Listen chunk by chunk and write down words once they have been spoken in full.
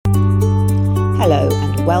Hello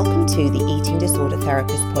and welcome to the Eating Disorder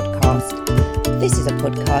Therapist podcast. This is a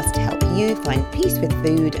podcast to help you find peace with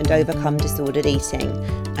food and overcome disordered eating.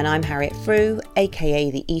 And I'm Harriet Frew, aka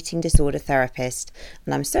the Eating Disorder Therapist,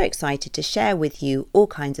 and I'm so excited to share with you all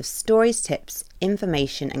kinds of stories, tips,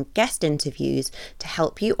 information and guest interviews to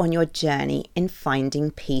help you on your journey in finding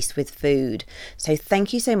peace with food. So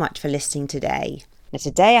thank you so much for listening today. Now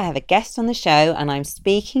today I have a guest on the show and I'm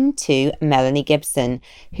speaking to Melanie Gibson,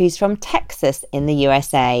 who's from Texas in the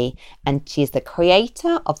USA, and she's the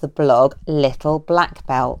creator of the blog Little Black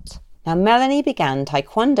Belt. Now Melanie began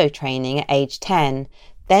Taekwondo training at age 10,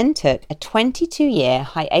 then took a 22-year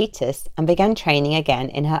hiatus and began training again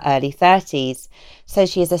in her early 30s. So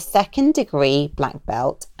she is a second degree black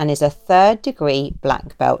belt and is a third degree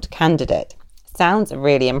black belt candidate. Sounds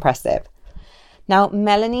really impressive. Now,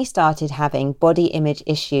 Melanie started having body image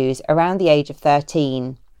issues around the age of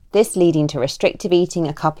 13, this leading to restrictive eating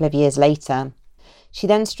a couple of years later. She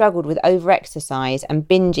then struggled with overexercise and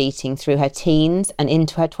binge eating through her teens and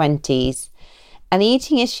into her 20s. And the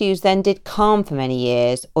eating issues then did calm for many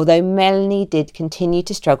years, although Melanie did continue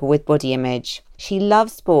to struggle with body image. She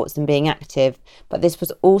loves sports and being active, but this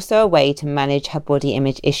was also a way to manage her body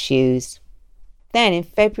image issues. Then in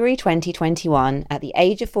February 2021, at the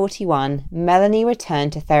age of 41, Melanie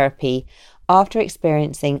returned to therapy after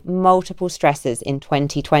experiencing multiple stresses in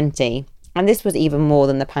 2020. And this was even more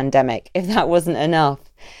than the pandemic, if that wasn't enough.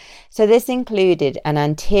 So this included an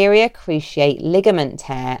anterior cruciate ligament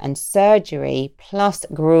tear and surgery, plus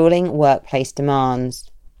grueling workplace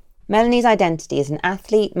demands. Melanie's identity as an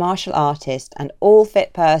athlete, martial artist, and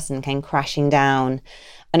all-fit person came crashing down.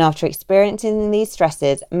 And after experiencing these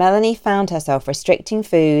stresses, Melanie found herself restricting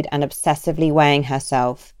food and obsessively weighing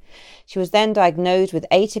herself. She was then diagnosed with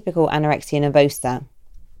atypical anorexia nervosa.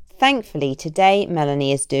 Thankfully, today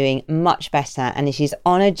Melanie is doing much better and she's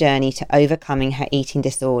on a journey to overcoming her eating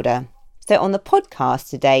disorder. So on the podcast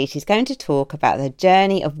today, she's going to talk about the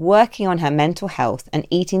journey of working on her mental health and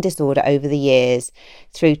eating disorder over the years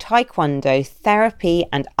through Taekwondo, therapy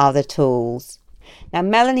and other tools. Now,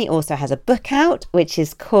 Melanie also has a book out, which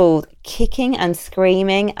is called Kicking and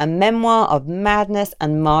Screaming, a memoir of madness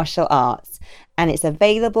and martial arts, and it's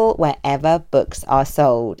available wherever books are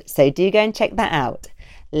sold. So do go and check that out.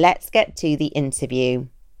 Let's get to the interview.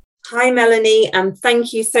 Hi, Melanie, and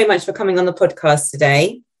thank you so much for coming on the podcast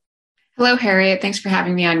today. Hello, Harriet. Thanks for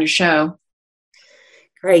having me on your show.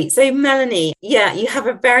 Great. So Melanie, you have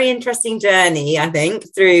a very interesting journey, I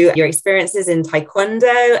think, through your experiences in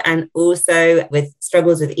Taekwondo and also with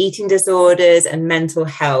struggles with eating disorders and mental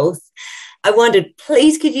health. I wondered,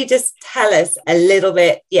 please, could you just tell us a little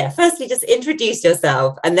bit? Firstly, just introduce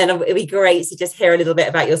yourself, and then it'd be great to just hear a little bit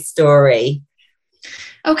about your story.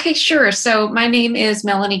 Okay, sure. So my name is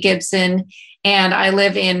Melanie Gibson, and I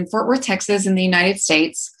live in Fort Worth, Texas in the United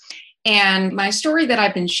States. And my story that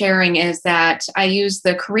I've been sharing is that I use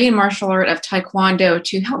the Korean martial art of Taekwondo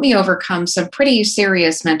to help me overcome some pretty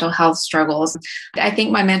serious mental health struggles. I think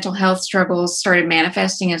my mental health struggles started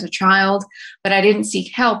manifesting as a child, but I didn't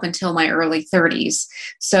seek help until my early 30s.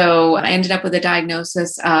 So I ended up with a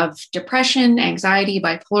diagnosis of depression, anxiety,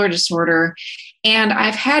 bipolar disorder. And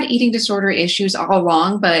I've had eating disorder issues all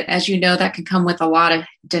along, but as you know, that can come with a lot of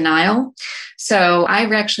denial. So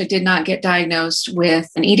I actually did not get diagnosed with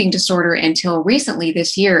an eating disorder until recently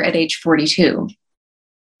this year at age 42.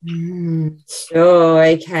 Sure.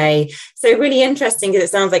 Okay. So really interesting, because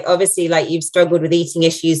it sounds like obviously like you've struggled with eating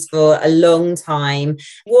issues for a long time.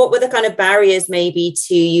 What were the kind of barriers maybe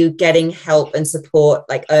to you getting help and support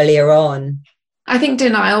like earlier on? I think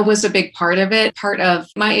denial was a big part of it. Part of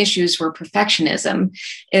my issues were perfectionism,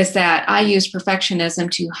 is that I use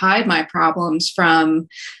perfectionism to hide my problems from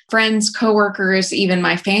friends, coworkers, even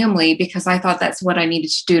my family, because I thought that's what I needed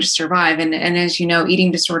to do to survive. And as you know,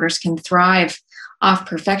 eating disorders can thrive off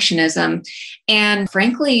perfectionism. And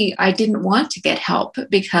frankly, I didn't want to get help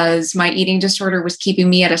because my eating disorder was keeping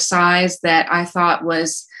me at a size that I thought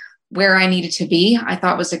was where I needed to be, I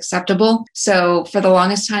thought was acceptable. So for the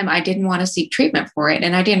longest time, I didn't want to seek treatment for it.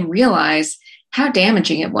 And I didn't realize how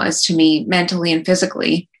damaging it was to me mentally and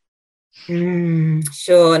physically.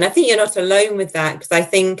 Sure. And I think you're not alone with that, because I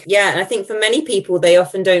think for many people, they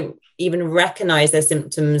often don't even recognize their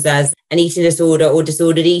symptoms as an eating disorder or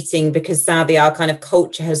disordered eating, because sadly our kind of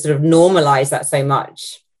culture has sort of normalized that so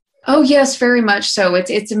much. Oh, yes, very much so.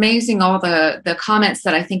 It's amazing all the comments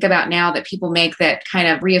that I think about now that people make that kind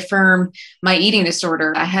of reaffirm my eating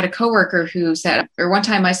disorder. I had a coworker who said, or one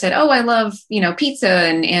time I said, oh, I love, pizza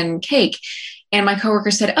and cake. And my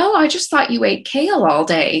coworker said, oh, I just thought you ate kale all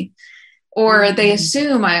day. Or they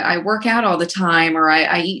assume I work out all the time, or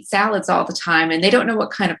I eat salads all the time, and they don't know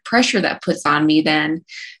what kind of pressure that puts on me then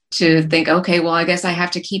to think, okay, well, I guess I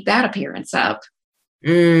have to keep that appearance up.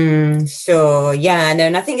 Sure. Yeah, no,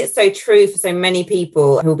 and I think it's so true for so many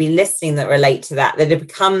people who will be listening that relate to that it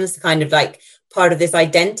becomes kind of like part of this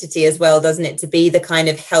identity as well, doesn't it? To be the kind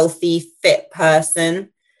of healthy, fit person.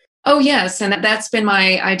 Oh, yes. And that's been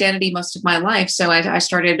my identity most of my life. So I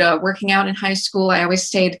started working out in high school. I always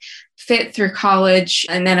stayed fit through college.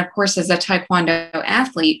 And then, of course, as a Taekwondo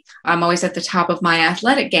athlete, I'm always at the top of my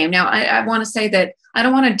athletic game. Now, I want to say that I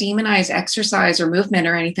don't want to demonize exercise or movement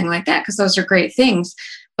or anything like that, because those are great things.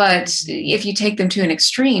 But if you take them to an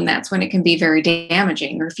extreme, that's when it can be very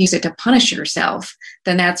damaging. Or if you use it to punish yourself,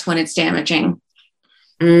 then that's when it's damaging.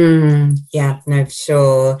 Yeah, no, for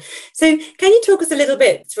sure. So can you talk us a little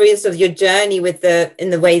bit through sort of your journey with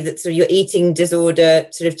in the way that sort of your eating disorder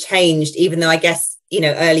sort of changed, even though I guess,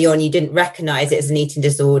 early on you didn't recognize it as an eating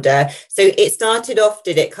disorder. So it started off,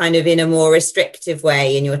 did it kind of in a more restrictive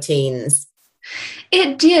way in your teens?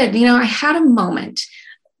 It did. I had a moment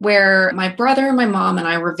where my brother and my mom and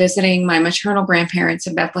I were visiting my maternal grandparents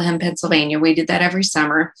in Bethlehem, Pennsylvania. We did that every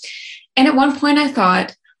summer. And at one point I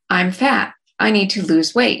thought, I'm fat. I need to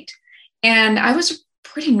lose weight. And I was a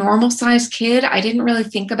pretty normal sized kid. I didn't really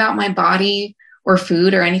think about my body or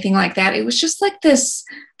food or anything like that. It was just like this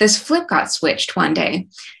flip got switched one day.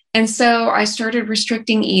 And so I started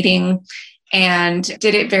restricting eating and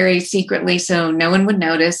did it very secretly so no one would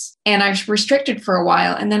notice. And I was restricted for a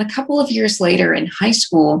while. And then a couple of years later in high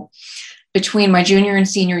school, between my junior and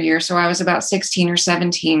senior year, so I was about 16 or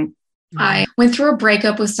 17, I went through a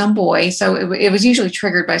breakup with some boy. So it was usually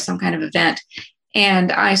triggered by some kind of event.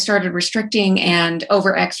 And I started restricting and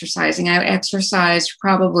over exercising. I exercised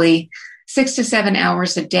probably 6 to 7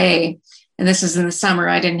 hours a day. And this is in the summer.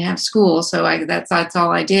 I didn't have school. So that's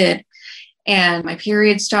all I did. And my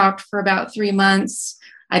period stopped for about 3 months.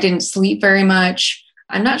 I didn't sleep very much.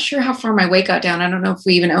 I'm not sure how far my weight got down. I don't know if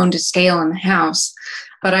we even owned a scale in the house.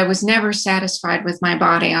 But I was never satisfied with my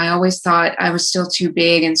body. I always thought I was still too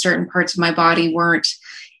big and certain parts of my body weren't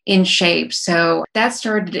in shape. So that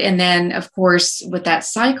started. And then, of course, with that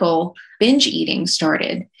cycle, binge eating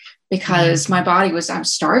started because my body I'm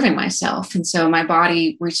starving myself. And so my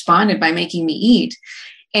body responded by making me eat.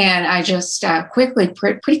 And I just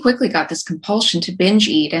pretty quickly got this compulsion to binge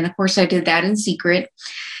eat. And of course, I did that in secret.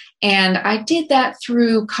 And I did that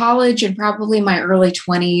through college and probably my early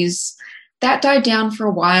 20s. That died down for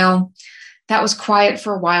a while. That was quiet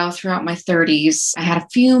for a while throughout my 30s. I had a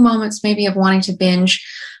few moments maybe of wanting to binge.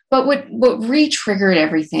 But what re-triggered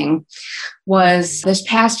everything was this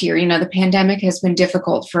past year. The pandemic has been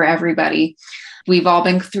difficult for everybody. We've all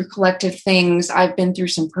been through collective things. I've been through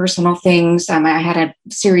some personal things. I had a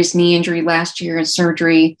serious knee injury last year and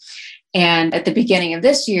surgery. And at the beginning of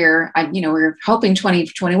this year, we were hoping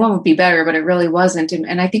 2021 would be better, but it really wasn't.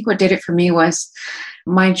 And I think what did it for me was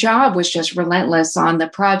my job was just relentless on the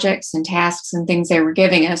projects and tasks and things they were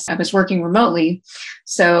giving us. I was working remotely,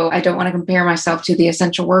 so I don't want to compare myself to the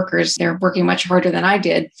essential workers. They're working much harder than I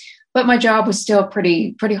did. But my job was still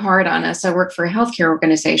pretty hard on us. I worked for a healthcare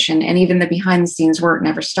organization, and even the behind the scenes work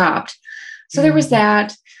never stopped. So there was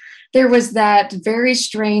that. There was that very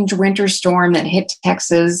strange winter storm that hit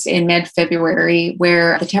Texas in mid-February,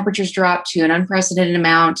 where the temperatures dropped to an unprecedented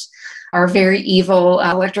amount. Our very evil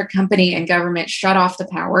electric company and government shut off the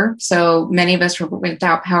power. So many of us were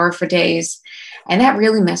without power for days. And that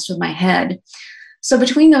really messed with my head. So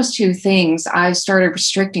between those two things, I started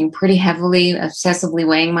restricting pretty heavily, obsessively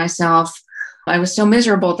weighing myself. I was so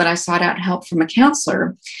miserable that I sought out help from a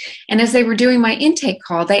counselor. And as they were doing my intake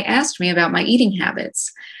call, they asked me about my eating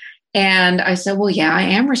habits. And I said, well, yeah, I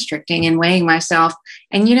am restricting and weighing myself.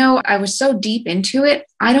 And, I was so deep into it,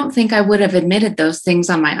 I don't think I would have admitted those things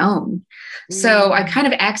on my own. So I kind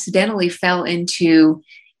of accidentally fell into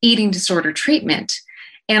eating disorder treatment.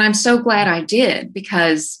 And I'm so glad I did,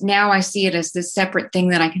 because now I see it as this separate thing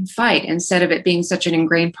that I can fight instead of it being such an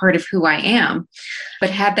ingrained part of who I am.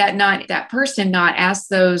 But had that person not asked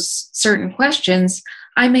those certain questions,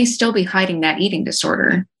 I may still be hiding that eating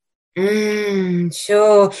disorder. Sure.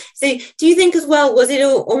 So do you think as well, was it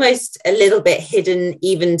almost a little bit hidden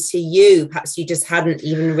even to you? Perhaps you just hadn't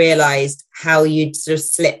even realized how you'd sort of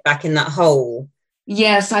slipped back in that hole.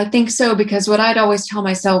 Yes, I think so, because what I'd always tell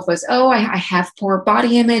myself was, I have poor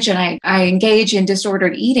body image and I engage in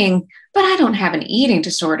disordered eating, but I don't have an eating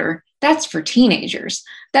disorder. That's for teenagers.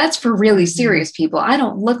 That's for really serious people. I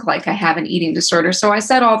don't look like I have an eating disorder. So I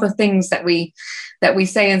said all the things that we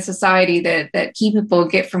say in society that keep people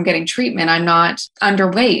from getting treatment. I'm not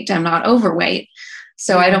underweight. I'm not overweight.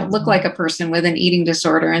 So I don't look like a person with an eating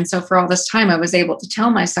disorder. And so for all this time, I was able to tell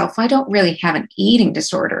myself, I don't really have an eating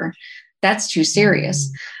disorder. That's too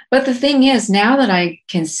serious. But the thing is, now that I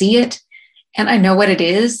can see it and I know what it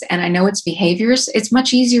is and I know its behaviors, it's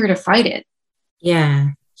much easier to fight it. Yeah,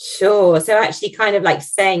 sure. So actually kind of like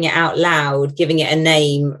saying it out loud, giving it a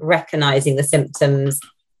name, recognizing the symptoms,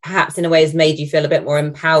 perhaps in a way has made you feel a bit more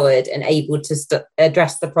empowered and able to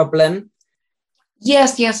address the problem.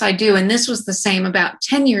 Yes, I do. And this was the same about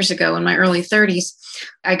 10 years ago in my early 30s.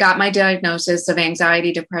 I got my diagnosis of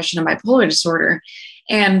anxiety, depression, and bipolar disorder.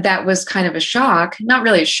 And that was kind of a shock, not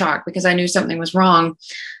really a shock because I knew something was wrong,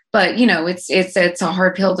 but it's a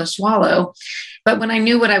hard pill to swallow. But when I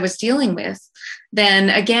knew what I was dealing with,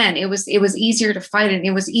 then again, it was easier to fight it.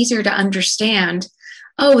 It was easier to understand,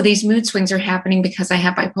 oh, these mood swings are happening because I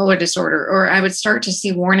have bipolar disorder, or I would start to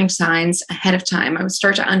see warning signs ahead of time. I would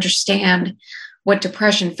start to understand what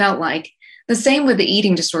depression felt like. The same with the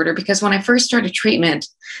eating disorder, because when I first started treatment,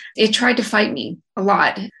 it tried to fight me a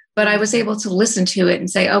lot, but I was able to listen to it and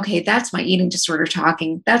say, okay, that's my eating disorder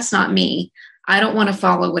talking. That's not me. I don't want to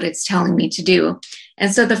follow what it's telling me to do.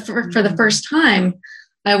 And so for the first time,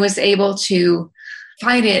 I was able to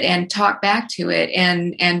fight it and talk back to it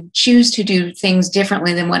and choose to do things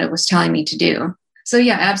differently than what it was telling me to do. So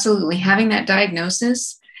yeah, absolutely. Having that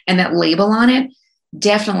diagnosis and that label on it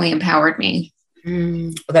definitely empowered me.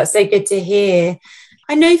 Well, that's so good to hear.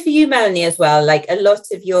 I know for you, Melanie, as well, like a lot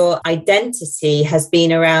of your identity has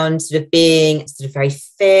been around sort of being sort of very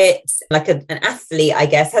fit, like an athlete, I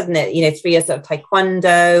guess, hasn't it? Through your sort of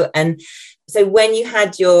Taekwondo. And so when you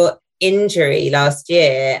had your injury last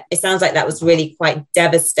year, it sounds like that was really quite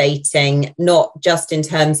devastating, not just in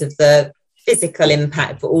terms of the physical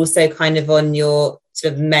impact, but also kind of on your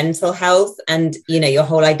sort of mental health and, your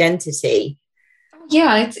whole identity.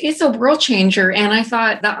 Yeah, it's a world changer. And I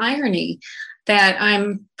thought the irony that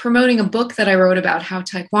I'm promoting a book that I wrote about how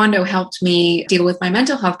Taekwondo helped me deal with my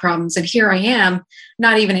mental health problems. And here I am,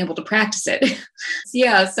 not even able to practice it.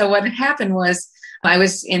 Yeah, so what happened was I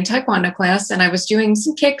was in Taekwondo class and I was doing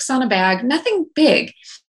some kicks on a bag, nothing big.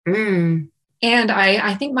 And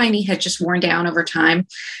I think my knee had just worn down over time.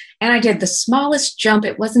 And I did the smallest jump.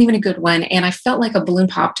 It wasn't even a good one. And I felt like a balloon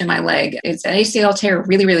popped in my leg. It's an ACL tear,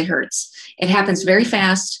 really, really hurts. It happens very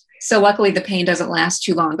fast. So luckily the pain doesn't last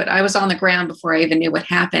too long, but I was on the ground before I even knew what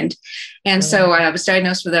happened. And so I was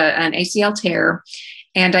diagnosed with an ACL tear,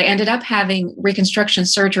 and I ended up having reconstruction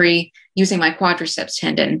surgery using my quadriceps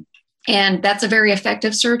tendon. And that's a very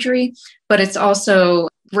effective surgery, but it's also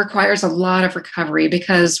requires a lot of recovery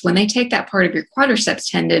because when they take that part of your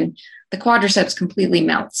quadriceps tendon, the quadriceps completely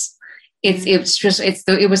melts. It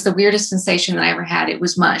was the weirdest sensation that I ever had. It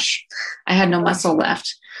was mush. I had no muscle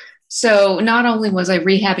left. So not only was I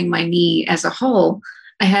rehabbing my knee as a whole,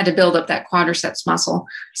 I had to build up that quadriceps muscle.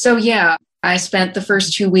 So yeah, I spent the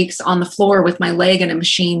first 2 weeks on the floor with my leg in a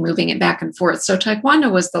machine, moving it back and forth. So Taekwondo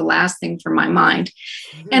was the last thing from my mind.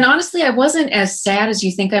 And honestly, I wasn't as sad as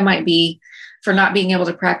you think I might be for not being able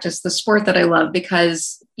to practice the sport that I love,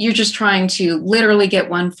 because you're just trying to literally get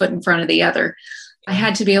one foot in front of the other. I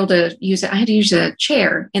had to be able to use it. I had to use a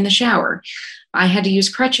chair in the shower. I had to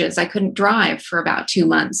use crutches. I couldn't drive for about 2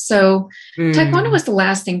 months. So Taekwondo was the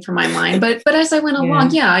last thing for my mind. But as I went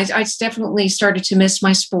along, I definitely started to miss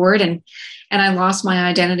my sport and I lost my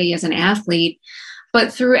identity as an athlete.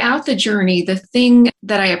 But throughout the journey, the thing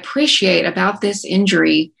that I appreciate about this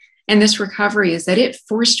injury and this recovery is that it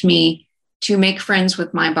forced me to make friends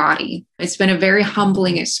with my body. It's been a very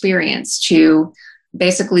humbling experience to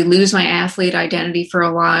basically lose my athlete identity for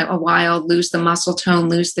a while, lose the muscle tone,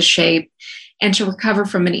 lose the shape, and to recover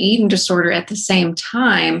from an eating disorder at the same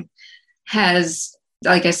time has,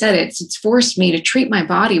 like I said, it's forced me to treat my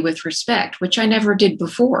body with respect, which I never did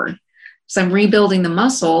before. So I'm rebuilding the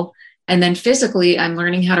muscle, and then physically I'm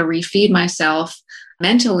learning how to refeed myself.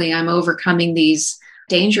 Mentally, I'm overcoming these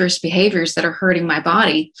dangerous behaviors that are hurting my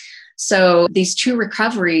body. So these two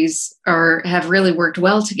recoveries have really worked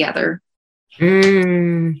well together.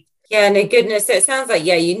 Yeah, no, goodness. So it sounds like,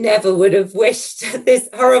 you never would have wished this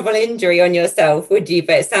horrible injury on yourself, would you?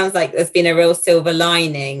 But it sounds like there's been a real silver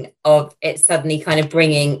lining of it suddenly kind of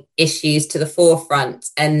bringing issues to the forefront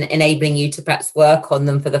and enabling you to perhaps work on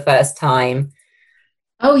them for the first time.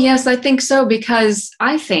 Oh, yes, I think so. Because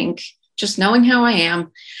I think, just knowing how I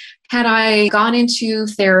am, had I gone into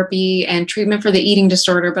therapy and treatment for the eating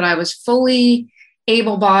disorder, but I was fully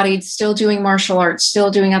able-bodied, still doing martial arts,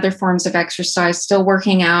 still doing other forms of exercise, still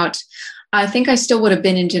working out, I think I still would have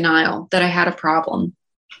been in denial that I had a problem.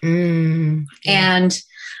 And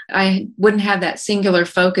I wouldn't have that singular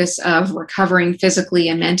focus of recovering physically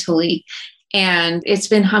and mentally. And it's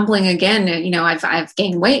been humbling again. I've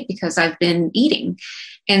gained weight because I've been eating.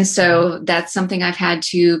 And so that's something I've had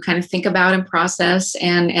to kind of think about and process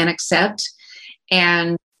and accept.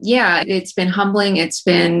 And yeah, it's been humbling. It's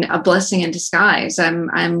been a blessing in disguise.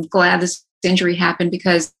 I'm glad this injury happened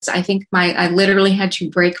because I think I literally had to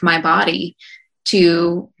break my body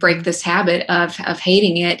to break this habit of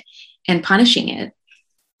hating it and punishing it.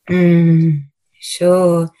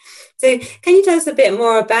 Sure. So can you tell us a bit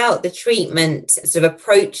more about the treatment sort of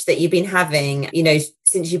approach that you've been having,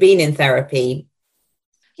 since you've been in therapy?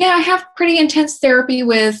 Yeah, I have pretty intense therapy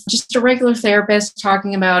with just a regular therapist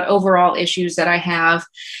talking about overall issues that I have,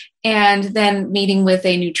 and then meeting with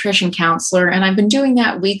a nutrition counselor. And I've been doing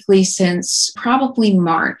that weekly since probably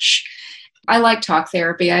March. I like talk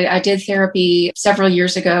therapy. I did therapy several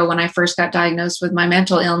years ago when I first got diagnosed with my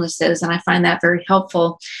mental illnesses, and I find that very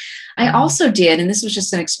helpful. I also did, and this was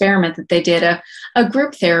just an experiment that they did, a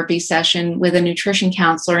group therapy session with a nutrition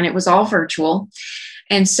counselor, and it was all virtual.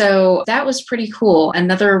 And so that was pretty cool.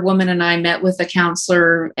 Another woman and I met with a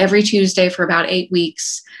counselor every Tuesday for about 8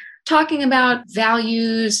 weeks, talking about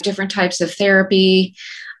values, different types of therapy.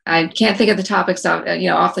 I can't think of the topics off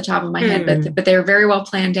the top of my head, but they were very well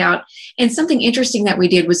planned out. And something interesting that we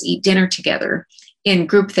did was eat dinner together in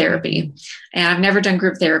group therapy. And I've never done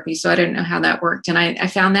group therapy, so I didn't know how that worked. And I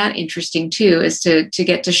found that interesting too, is to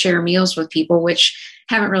get to share meals with people, which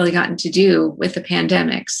haven't really gotten to do with the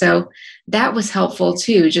pandemic. So that was helpful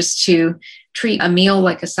too, just to treat a meal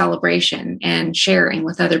like a celebration and sharing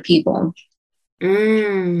with other people.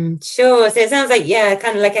 Sure. So it sounds like,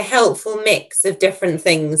 kind of like a helpful mix of different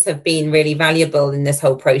things have been really valuable in this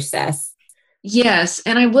whole process. Yes.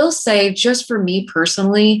 And I will say, just for me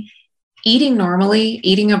personally, eating normally,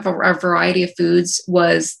 eating a variety of foods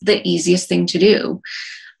was the easiest thing to do.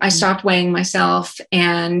 I stopped weighing myself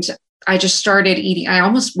and I just started eating. I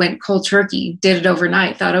almost went cold turkey, did it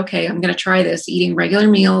overnight, thought, okay, I'm going to try this, eating regular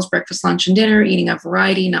meals, breakfast, lunch, and dinner, eating a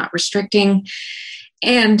variety, not restricting.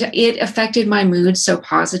 And it affected my mood so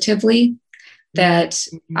positively that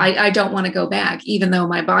I don't want to go back, even though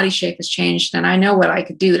my body shape has changed and I know what I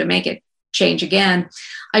could do to make it change again.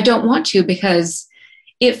 I don't want to because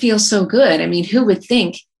it feels so good. I mean, who would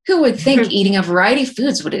think eating a variety of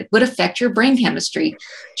foods would affect your brain chemistry?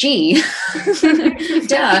 Gee,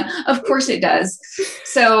 duh, of course it does.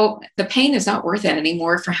 So the pain is not worth it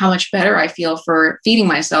anymore for how much better I feel for feeding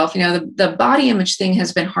myself. The body image thing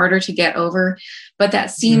has been harder to get over, but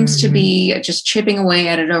that seems to be just chipping away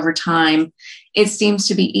at it over time. It seems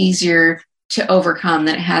to be easier to overcome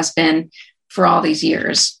than it has been for all these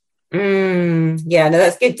years. Yeah, no,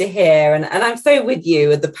 that's good to hear. And I'm so with you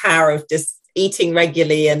with the power of just eating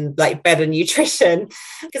regularly and like better nutrition.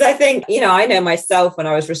 Because I think, I know myself when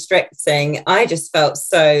I was restricting, I just felt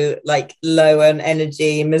so like low on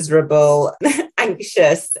energy, miserable,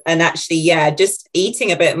 anxious. And actually, just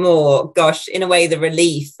eating a bit more, gosh, in a way, the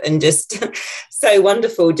relief and just so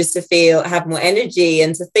wonderful just to have more energy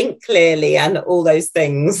and to think clearly and all those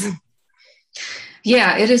things.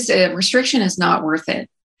 Yeah, it is. Restriction is not worth it.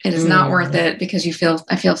 It is not worth it because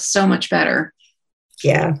I feel so much better.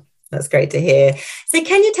 Yeah, that's great to hear. So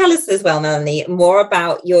can you tell us as well, Melanie, more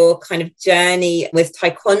about your kind of journey with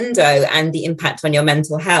Taekwondo and the impact on your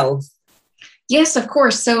mental health? Yes, of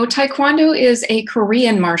course. So Taekwondo is a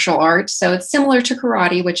Korean martial art. So it's similar to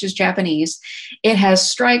karate, which is Japanese. It has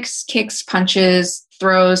strikes, kicks, punches,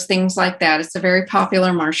 throws, things like that. It's a very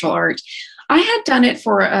popular martial art. I had done it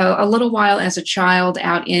for a little while as a child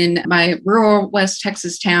out in my rural West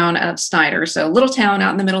Texas town of Snyder. So a little town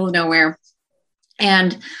out in the middle of nowhere.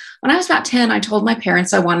 And when I was about 10, I told my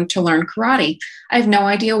parents I wanted to learn karate. I have no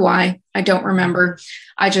idea why. I don't remember.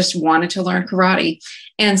 I just wanted to learn karate.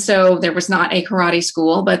 And so there was not a karate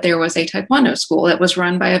school, but there was a Taekwondo school that was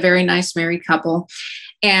run by a very nice married couple.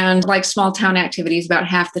 And like small town activities, about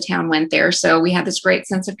half the town went there. So we had this great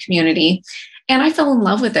sense of community. And I fell in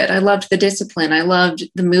love with it. I loved the discipline. I loved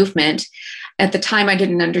the movement. At the time, I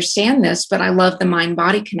didn't understand this, but I loved the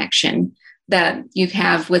mind-body connection that you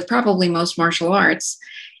have with probably most martial arts.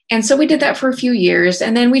 And so we did that for a few years.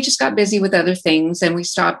 And then we just got busy with other things and we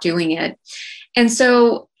stopped doing it. And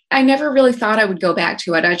so I never really thought I would go back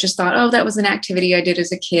to it. I just thought, oh, that was an activity I did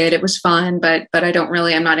as a kid. It was fun, but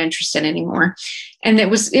I'm not interested anymore. And it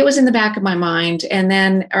was in the back of my mind. And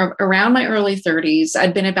then around my early 30s,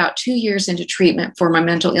 I'd been about 2 years into treatment for my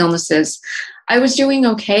mental illnesses. I was doing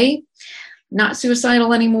okay, not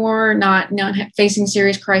suicidal anymore, not facing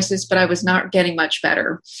serious crisis, but I was not getting much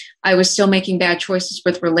better. I was still making bad choices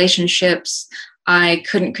with relationships. I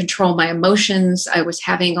couldn't control my emotions. I was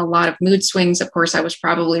having a lot of mood swings. Of course, I was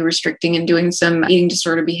probably restricting and doing some eating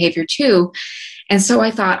disorder behavior too. And so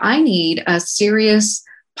I thought, I need a serious,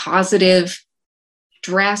 positive,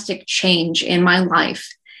 drastic change in my life.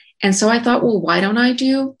 And so I thought, well, why don't I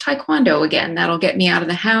do Taekwondo again? That'll get me out of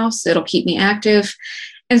the house. It'll keep me active.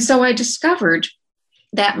 And so I discovered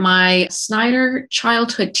that my Snyder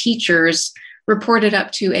childhood teachers reported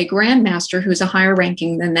up to a grandmaster who's a higher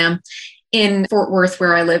ranking than them in Fort Worth,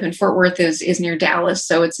 where I live. And Fort Worth is near Dallas.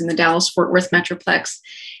 So it's in the Dallas-Fort Worth Metroplex.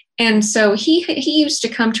 And so he used to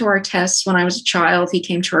come to our tests when I was a child. He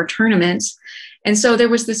came to our tournaments. And so there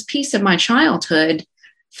was this piece of my childhood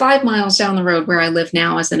 5 miles down the road where I live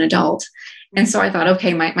now as an adult. And so I thought,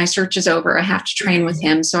 okay, my search is over. I have to train with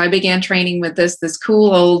him. So I began training with this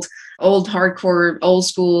cool old hardcore, old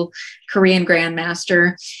school Korean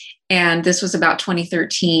grandmaster. And this was about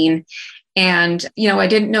 2013. And, I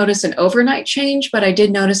didn't notice an overnight change, but I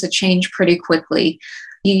did notice a change pretty quickly.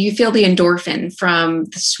 You feel the endorphin from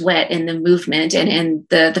the sweat and the movement and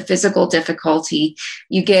the physical difficulty.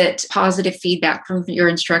 You get positive feedback from your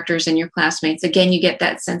instructors and your classmates. Again, you get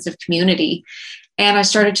that sense of community. And I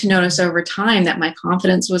started to notice over time that my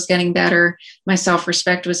confidence was getting better. My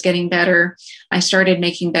self-respect was getting better. I started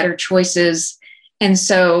making better choices. And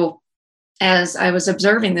so as I was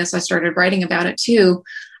observing this, I started writing about it too.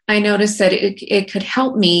 I noticed that it could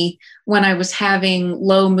help me when I was having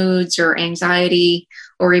low moods or anxiety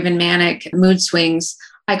or even manic mood swings.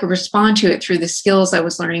 I could respond to it through the skills I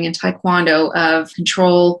was learning in Taekwondo of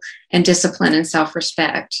control and discipline and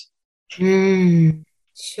self-respect.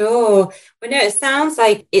 Sure. Well, no, it sounds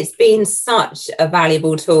like it's been such a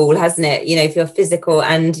valuable tool, hasn't it? For your physical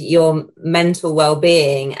and your mental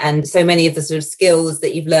well-being, and so many of the sort of skills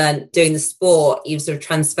that you've learned doing the sport, you've sort of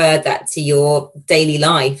transferred that to your daily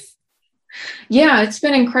life. Yeah, it's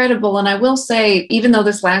been incredible. And I will say, even though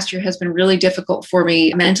this last year has been really difficult for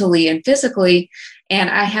me mentally and physically,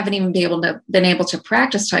 and I haven't even been able to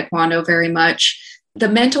practice Taekwondo very much, the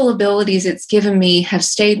mental abilities it's given me have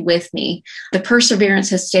stayed with me. The perseverance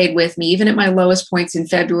has stayed with me, even at my lowest points in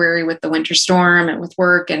February with the winter storm and with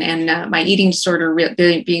work and my eating disorder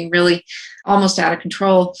being really almost out of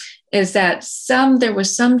control, is that there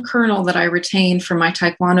was some kernel that I retained from my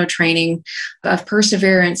Taekwondo training of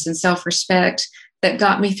perseverance and self-respect that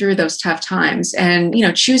got me through those tough times. And,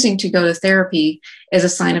 choosing to go to therapy is a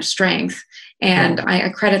sign of strength. And I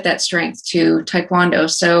credit that strength to Taekwondo.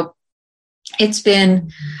 So it's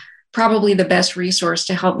been probably the best resource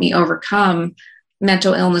to help me overcome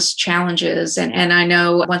mental illness challenges. And I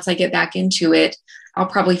know once I get back into it, I'll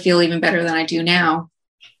probably feel even better than I do now.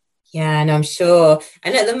 Yeah, and I'm sure.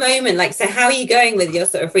 And at the moment, so how are you going with your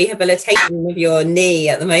sort of rehabilitation of your knee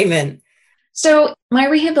at the moment? So my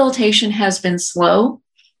rehabilitation has been slow.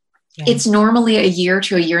 Yeah. It's normally a year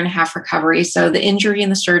to a year and a half recovery. So the injury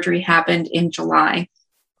and the surgery happened in July.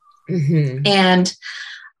 Mm-hmm. And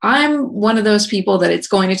I'm one of those people that it's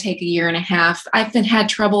going to take a year and a half. I've had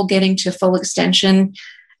trouble getting to full extension,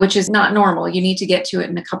 which is not normal. You need to get to it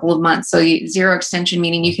in a couple of months. So zero extension,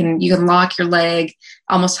 meaning you can lock your leg,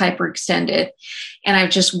 almost hyperextend it. And I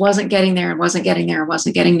just wasn't getting there.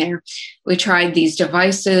 We tried these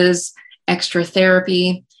devices, extra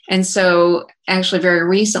therapy. And so actually very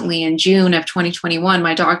recently in June of 2021,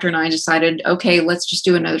 my doctor and I decided, okay, let's just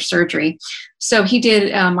do another surgery. So he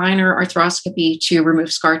did a minor arthroscopy to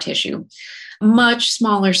remove scar tissue. Much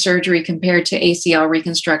smaller surgery compared to ACL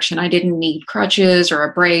reconstruction. I didn't need crutches or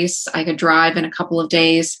a brace. I could drive in a couple of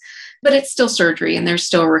days, but it's still surgery and there's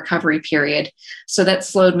still a recovery period. So that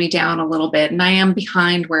slowed me down a little bit and I am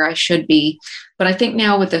behind where I should be. But I think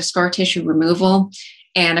now with the scar tissue removal,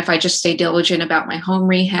 and if I just stay diligent about my home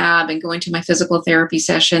rehab and going to my physical therapy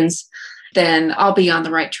sessions, then I'll be on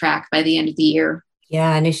the right track by the end of the year.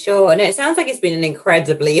 Yeah, no, sure. And it sounds like it's been an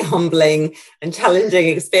incredibly humbling and challenging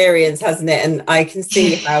experience, hasn't it? And I can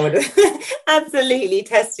see how it absolutely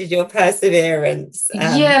tested your perseverance.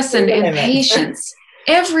 Yes, and patience.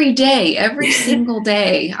 Every day, every single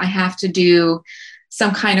day, I have to do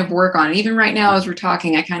some kind of work on it. Even right now, as we're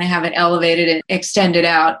talking, I kind of have it elevated and extended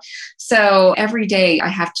out. So every day I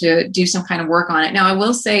have to do some kind of work on it. Now, I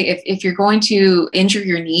will say if you're going to injure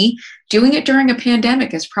your knee, doing it during a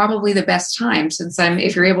pandemic is probably the best time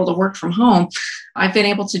if you're able to work from home. I've been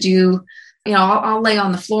able to do, I'll lay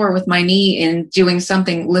on the floor with my knee and doing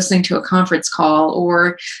something, listening to a conference call,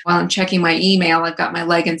 or while I'm checking my email, I've got my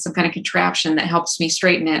leg in some kind of contraption that helps me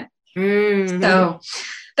straighten it. Mm-hmm. So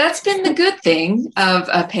that's been the good thing of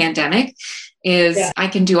a pandemic is I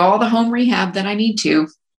can do all the home rehab that I need to.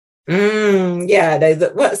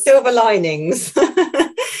 What silver linings.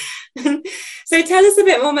 So tell us a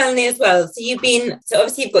bit more, Melanie, as well. So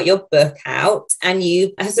obviously you've got your book out and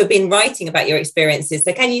you have been writing about your experiences.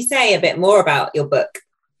 So can you say a bit more about your book?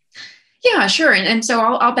 Yeah, sure. And so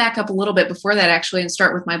I'll back up a little bit before that actually and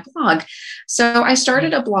start with my blog. So I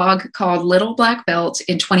started a blog called Little Black Belt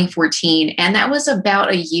in 2014, and that was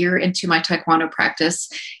about a year into my Taekwondo practice.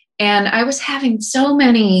 And I was having so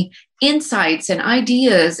many insights and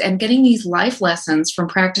ideas and getting these life lessons from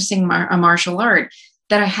practicing a martial art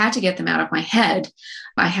that I had to get them out of my head.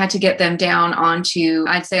 I had to get them down onto,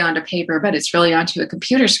 I'd say onto paper, but it's really onto a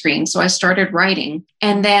computer screen. So I started writing,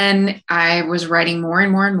 and then I was writing more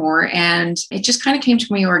and more and more. And it just kind of came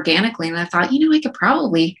to me organically. And I thought, I could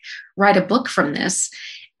probably write a book from this.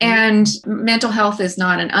 And mental health is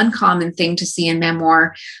not an uncommon thing to see in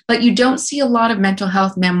memoir, but you don't see a lot of mental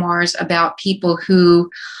health memoirs about people who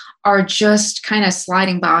are just kind of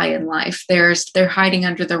sliding by in life. They're hiding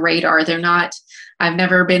under the radar. I've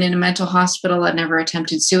never been in a mental hospital. I've never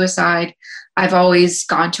attempted suicide. I've always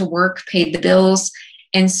gone to work, paid the bills.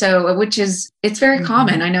 And so, it's very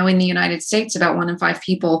common. I know in the United States, about 1 in 5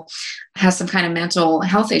 people has some kind of mental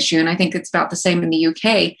health issue. And I think it's about the same in the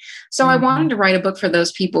UK. So I wanted to write a book for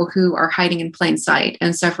those people who are hiding in plain sight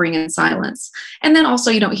and suffering in silence. And then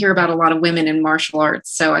also you don't hear about a lot of women in martial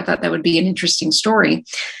arts. So I thought that would be an interesting story.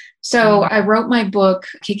 So I wrote my book,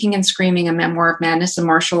 Kicking and Screaming, a Memoir of Madness and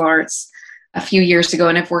Martial Arts, a few years ago,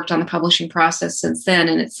 and I've worked on the publishing process since then,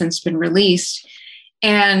 and it's since been released.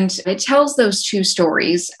 And it tells those two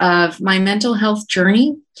stories of my mental health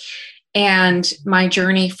journey and my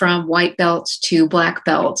journey from white belt to black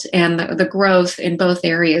belt and the growth in both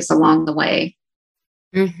areas along the way.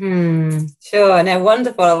 Sure. No,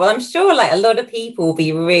 wonderful. Well, I'm sure a lot of people will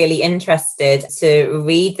be really interested to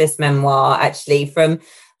read this memoir, actually, from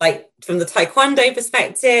the Taekwondo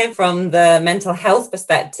perspective, from the mental health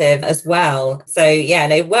perspective as well. So yeah,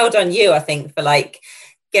 no, well done you, I think, for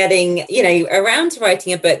getting, around to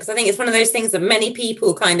writing a book. Because I think it's one of those things that many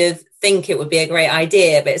people kind of think it would be a great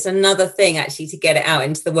idea, but it's another thing actually to get it out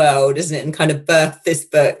into the world, isn't it? And kind of birth this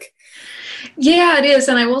book. Yeah, it is.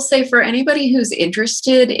 And I will say, for anybody who's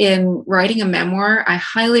interested in writing a memoir, I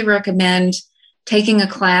highly recommend taking a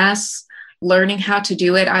class, learning how to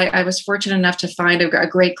do it. I was fortunate enough to find a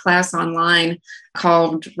great class online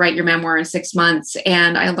called Write Your Memoir in 6 Months.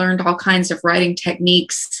 And I learned all kinds of writing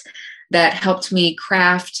techniques that helped me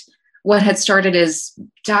craft what had started as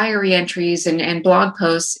diary entries and blog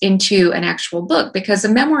posts into an actual book, because a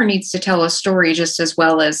memoir needs to tell a story just as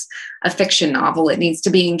well as a fiction novel. It needs to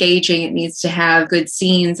be engaging. It needs to have good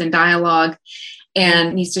scenes and dialogue,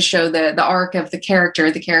 and needs to show the arc of the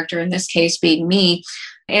character in this case being me.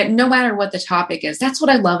 And no matter what the topic is, that's what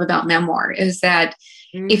I love about memoir, is that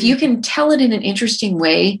if you can tell it in an interesting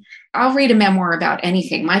way, I'll read a memoir about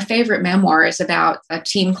anything. My favorite memoir is about a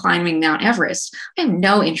team climbing Mount Everest. I have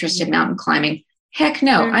no interest in mountain climbing. Heck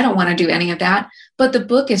no, I don't want to do any of that. But the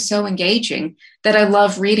book is so engaging that I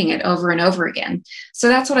love reading it over and over again. So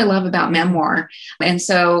that's what I love about memoir. And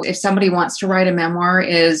so if somebody wants to write a memoir,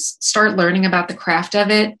 is start learning about the craft of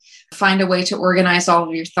it, find a way to organize all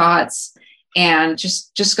of your thoughts, and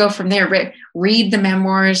just go from there. Read the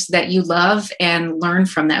memoirs that you love and learn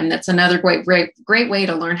from them. That's another great way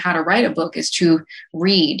to learn how to write a book, is to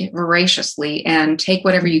read voraciously and take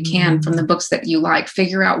whatever you can from the books that you like.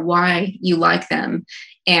 Figure out why you like them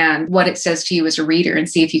and what it says to you as a reader, and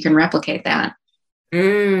see if you can replicate that.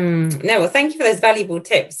 No, well, thank you for those valuable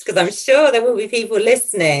tips, because I'm sure there will be people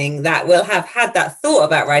listening that will have had that thought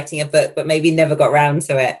about writing a book, but maybe never got round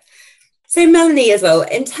to it. So Melanie, as well,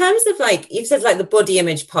 in terms of you've said the body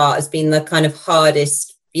image part has been the kind of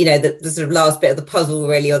hardest, the sort of last bit of the puzzle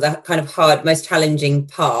really, or the kind of most challenging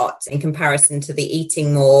part in comparison to the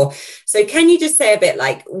eating more. So can you just say a bit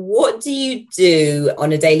what do you do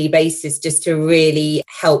on a daily basis just to really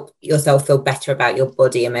help yourself feel better about your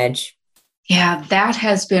body image? Yeah, that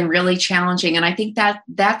has been really challenging. And I think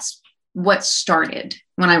that's what started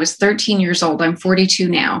when I was 13 years old. I'm 42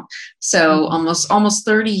 now. So almost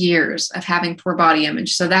 30 years of having poor body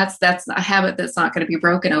image. So that's a habit that's not going to be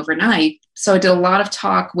broken overnight. So I did a lot of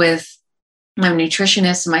talk with my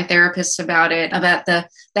nutritionist and my therapist about it, about the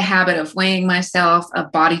habit of weighing myself,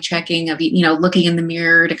 of body checking, of, looking in the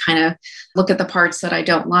mirror to kind of look at the parts that I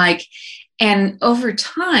don't like. And over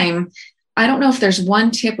time, I don't know if there's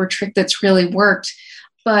one tip or trick that's really worked,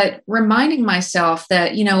 but reminding myself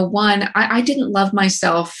that, one, I didn't love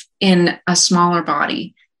myself in a smaller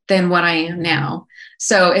body than what I am now.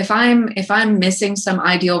 So if I'm missing some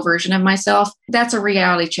ideal version of myself, that's a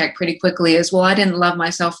reality check pretty quickly, as well. I didn't love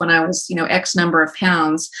myself when I was, X number of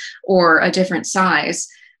pounds or a different size.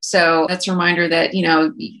 So that's a reminder that,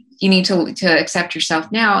 you need to accept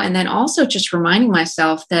yourself now. And then also just reminding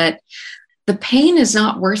myself that the pain is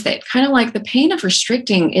not worth it. Kind of like the pain of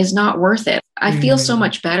restricting is not worth it. I feel so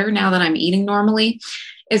much better now that I'm eating normally.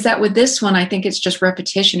 Is that with this one, I think it's just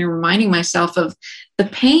repetition and reminding myself of the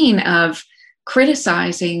pain of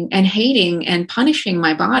criticizing and hating and punishing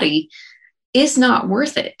my body is not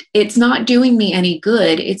worth it. It's not doing me any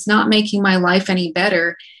good. It's not making my life any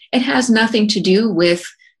better. It has nothing to do with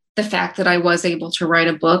the fact that I was able to write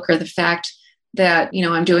a book or the fact that,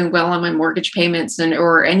 I'm doing well on my mortgage payments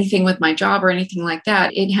or anything with my job or anything like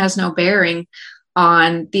that. It has no bearing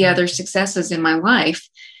on the other successes in my life.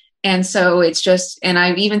 And so it's just, and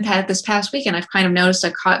I've even had this past weekend, I've kind of noticed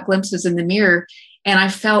I caught glimpses in the mirror and I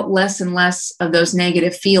felt less and less of those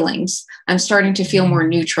negative feelings. I'm starting to feel more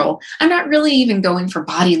neutral. I'm not really even going for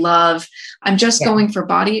body love. I'm just going for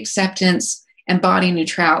body acceptance and body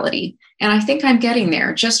neutrality. And I think I'm getting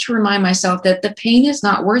there, just to remind myself that the pain is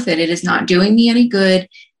not worth it. It is not doing me any good.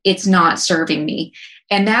 It's not serving me.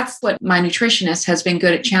 And that's what my nutritionist has been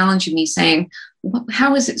good at challenging me, saying,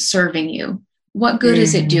 how is it serving you? What good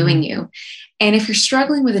is it doing you? And if you're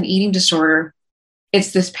struggling with an eating disorder,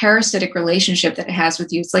 it's this parasitic relationship that it has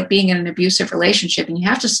with you. It's like being in an abusive relationship, and you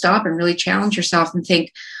have to stop and really challenge yourself and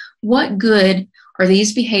think, what good are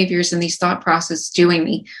these behaviors and these thought processes doing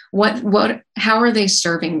me? How are they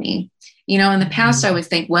serving me? In the past, I would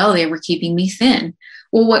think, well, they were keeping me thin.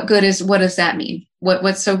 Well, what does that mean?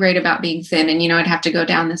 What's so great about being thin? And, I'd have to go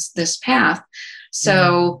down this path.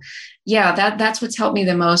 So that's what's helped me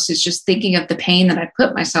the most, is just thinking of the pain that I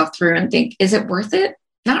put myself through and think, is it worth it?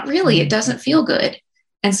 Not really. It doesn't feel good.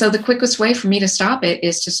 And so the quickest way for me to stop it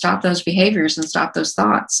is to stop those behaviors and stop those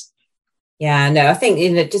thoughts. Yeah, no, I think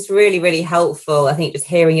just really, really helpful. I think just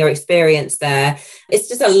hearing your experience there, it's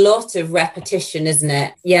just a lot of repetition, isn't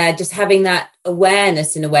it? Yeah, just having that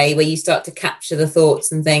awareness in a way where you start to capture the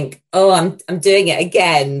thoughts and think, oh, I'm doing it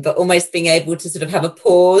again, but almost being able to sort of have a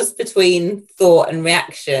pause between thought and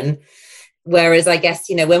reaction. Whereas I guess,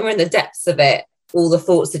 when we're in the depths of it, all the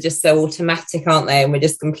thoughts are just so automatic, aren't they? And we're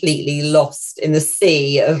just completely lost in the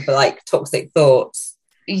sea of like toxic thoughts.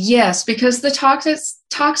 Yes, because the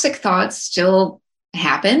toxic thoughts still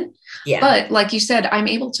happen. Yeah. But like you said, I'm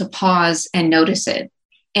able to pause and notice it.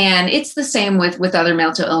 And it's the same with other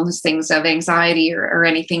mental illness things of anxiety or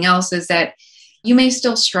anything else, is that you may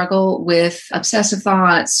still struggle with obsessive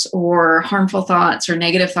thoughts or harmful thoughts or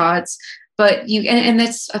negative thoughts, but and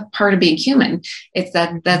that's a part of being human. It's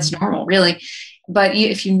that's normal, really. But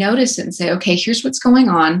if you notice it and say, okay, here's what's going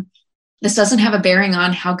on. This doesn't have a bearing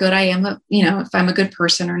on how good I am, if I'm a good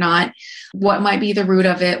person or not. What might be the root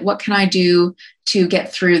of it? What can I do to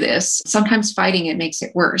get through this? Sometimes fighting it makes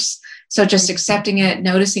it worse. So just accepting it,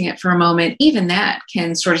 noticing it for a moment, even that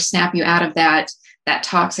can sort of snap you out of that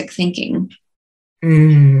toxic thinking.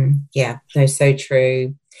 Yeah, no, so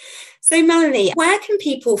true. So Melanie, where can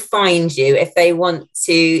people find you if they want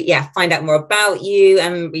to, find out more about you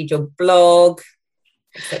and read your blog,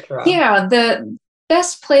 etc.? Yeah, the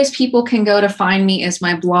best place people can go to find me is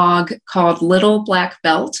my blog called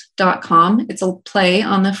littleblackbelt.com. It's a play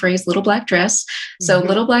on the phrase little black dress. So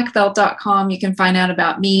littleblackbelt.com, you can find out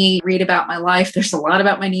about me, read about my life. There's a lot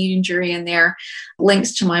about my knee injury in there,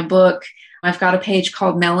 links to my book. I've got a page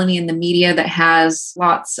called Melanie in the Media that has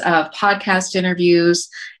lots of podcast interviews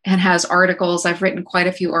and has articles. I've written quite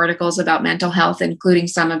a few articles about mental health, including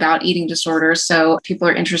some about eating disorders. So if people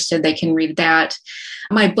are interested, they can read that.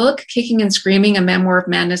 My book, Kicking and Screaming, A Memoir of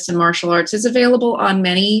Madness and Martial Arts, is available on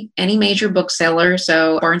any major bookseller.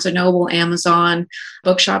 So Barnes & Noble, Amazon,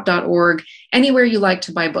 bookshop.org, anywhere you like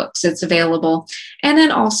to buy books, it's available. And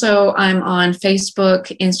then also I'm on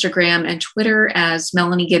Facebook, Instagram, and Twitter as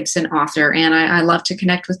Melanie Gibson Author. And I love to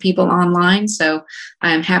connect with people online. So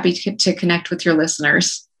I'm happy to connect with your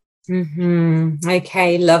listeners.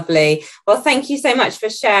 Okay, lovely. Well, thank you so much for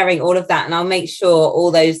sharing all of that. And I'll make sure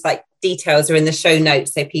all those details are in the show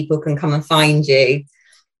notes so people can come and find you.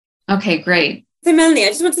 Okay, great. So Melanie, I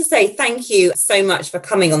just want to say thank you so much for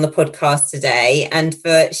coming on the podcast today and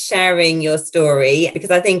for sharing your story, because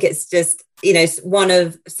I think it's just, one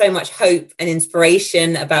of so much hope and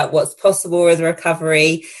inspiration about what's possible with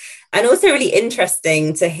recovery. And also really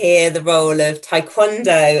interesting to hear the role of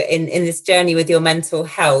Taekwondo in this journey with your mental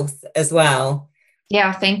health as well.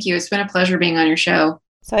 Yeah, thank you. It's been a pleasure being on your show.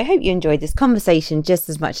 So I hope you enjoyed this conversation just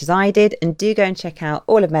as much as I did, and do go and check out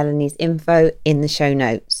all of Melanie's info in the show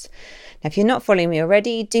notes. Now, if you're not following me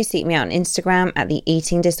already, do seek me out on Instagram at the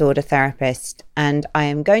Eating Disorder Therapist. And I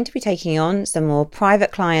am going to be taking on some more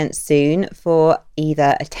private clients soon for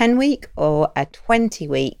either a 10-week or a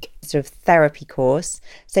 20-week sort of therapy course.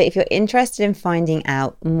 So if you're interested in finding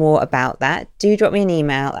out more about that, do drop me an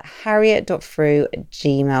email at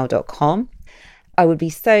harriet.frew@gmail.com. I would be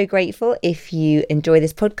so grateful if you enjoy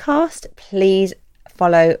this podcast. Please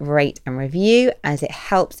follow, rate and review, as it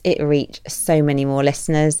helps it reach so many more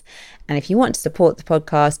listeners. And if you want to support the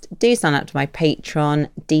podcast, do sign up to my Patreon.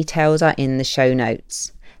 Details are in the show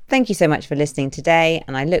notes. Thank you so much for listening today,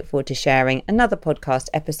 and I look forward to sharing another podcast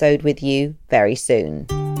episode with you very soon.